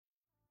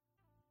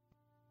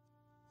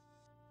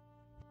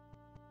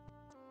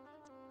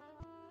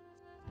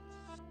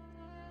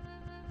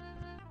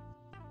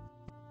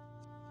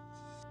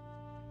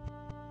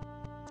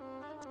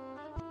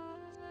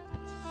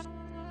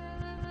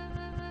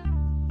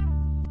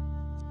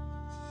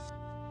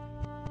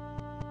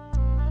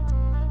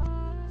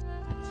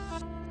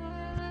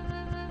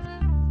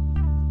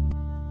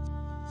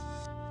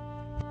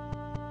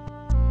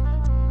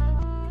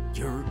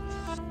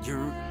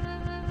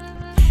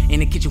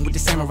the kitchen with the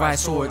samurai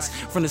swords.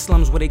 From the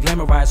slums where they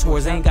glamorize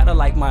whores. I ain't got to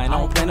like mine, I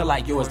don't plan to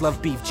like yours.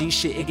 Love beef, G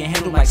shit, it can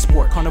handle like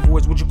sport.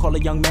 Carnivores, would you call a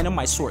young man of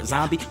my sort?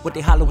 Zombie, what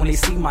they holler when they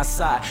see my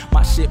side.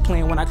 My shit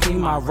playing when I clean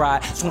my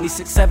ride.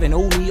 26/7,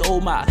 oh me, oh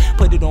my.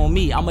 Put it on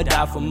me, I'ma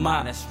die for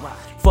mine. That's right.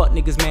 Fuck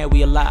niggas, man,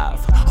 we alive.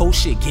 Whole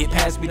shit, get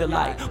past me the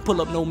light. Pull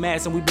up no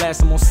mask and we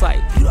blast them on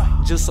sight.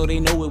 Just so they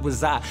know it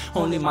was I.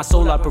 Only my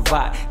soul I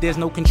provide. There's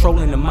no control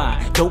in the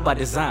mind. Dope by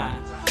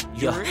design.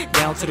 Yeah,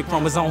 down to the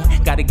chromosome.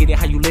 Gotta get it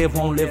how you live,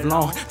 won't live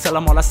long. Tell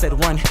them all I said,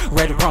 one,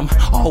 red rum.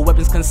 All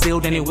weapons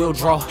concealed and it will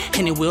draw.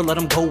 And it will let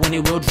them go when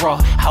it will draw.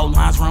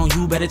 Outlines round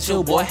you, better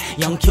chill, boy.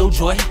 Young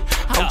killjoy.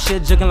 Out here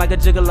jigging like a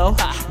gigolo.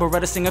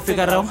 Beretta singing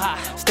Figaro.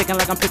 Sticking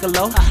like I'm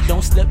Piccolo.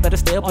 Don't slip, better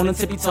stay up on the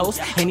tippy toes.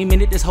 Any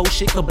minute this whole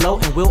shit could blow.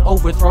 And we'll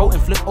overthrow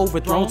and flip over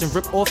thrones. And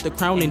rip off the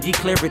crown and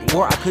declare it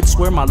war. I could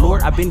swear, my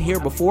lord, I've been here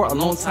before. A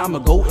long time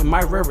ago in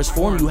my rarest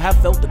form. You have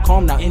felt the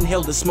calm, now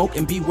inhale the smoke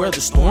and beware the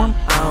storm.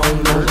 I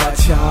don't know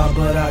about y'all,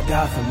 but I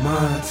die for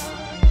mine.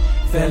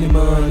 Family,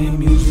 money,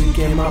 music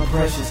ain't my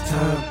precious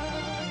time.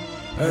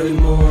 Early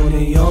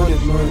morning,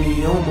 yawning,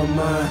 money on my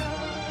mind.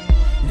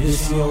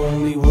 This you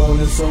only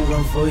wanted, so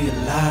run for your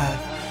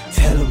life.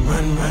 Tell them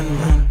run, run,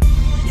 run.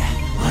 Yeah,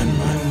 run,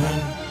 run, run.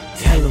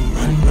 Tell them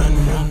run, run,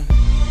 run.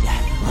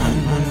 Yeah, run,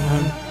 run,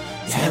 run.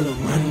 Tell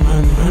them run,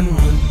 run, run,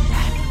 run.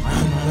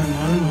 Run, run,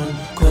 run,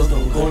 run. Cause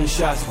don't go in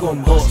shots,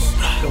 gon' bust.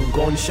 Don't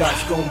go in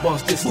shots, gon'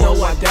 bust. Just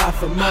know I die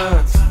for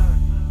mine.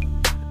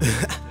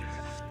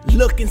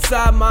 Look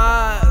inside my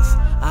eyes.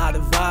 I'd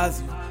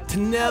advise you to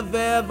never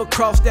ever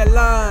cross that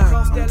line.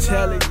 I'm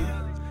telling you,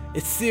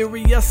 it's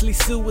seriously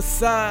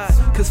suicide.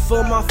 Cause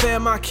for my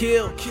fam I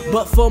kill,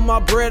 but for my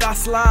bread I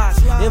slide.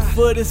 And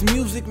for this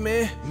music,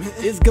 man,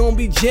 it's gonna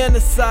be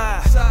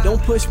genocide.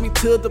 Don't push me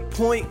to the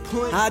point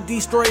I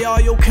destroy all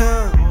your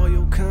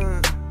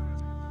kind.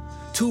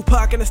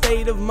 Tupac in a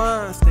state of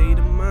mind.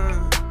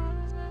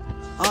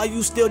 Are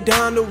you still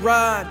down to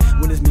ride?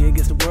 When it's me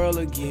against the world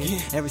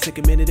again. Every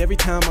second minute, every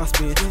time I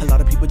spend. A lot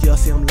of people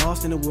just say I'm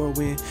lost in the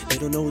whirlwind. They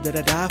don't know that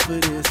I die for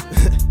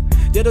this.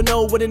 They don't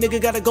know what a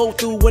nigga gotta go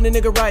through when a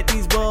nigga write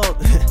these bars.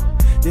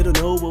 They don't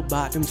know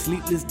about them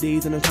sleepless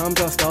days and the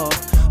times I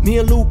starve. Me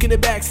and Luke in the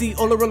backseat,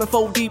 all around the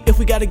 4 deep. If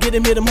we gotta get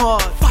him, hit him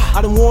hard.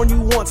 I done warned you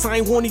once, I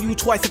ain't warning you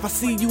twice. If I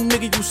see you,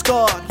 nigga, you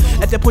scarred.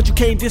 At that point you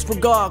can't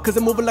disregard, cause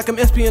I'm moving like I'm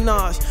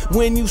espionage.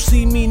 When you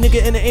see me,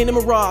 nigga, and it ain't a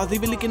mirage.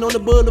 Leave it leaking on the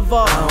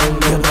boulevard. I don't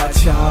know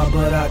about y'all,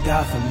 but I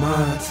die for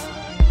mine.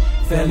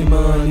 Family,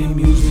 money,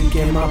 music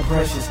ain't my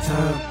precious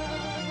time.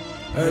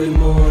 Early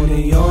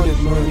morning,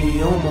 yawning,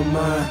 money on my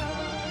mind.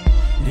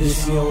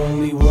 This you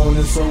only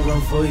wanted, so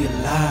run for your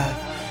life.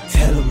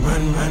 Tell them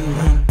run, run,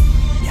 run.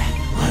 Yeah,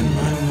 run,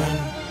 run, run.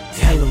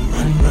 Tell them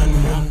run, run,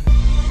 run.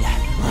 Yeah,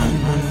 run,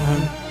 run,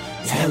 run.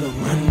 Tell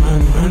them run,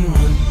 run, run,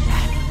 run.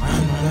 Yeah,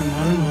 run, run,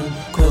 run,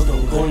 run. Cause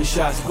don't go in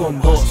shots, gon'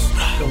 bust.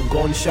 Don't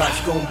go in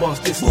shots, gon'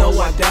 bust. Just know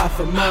I die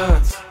for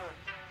mine.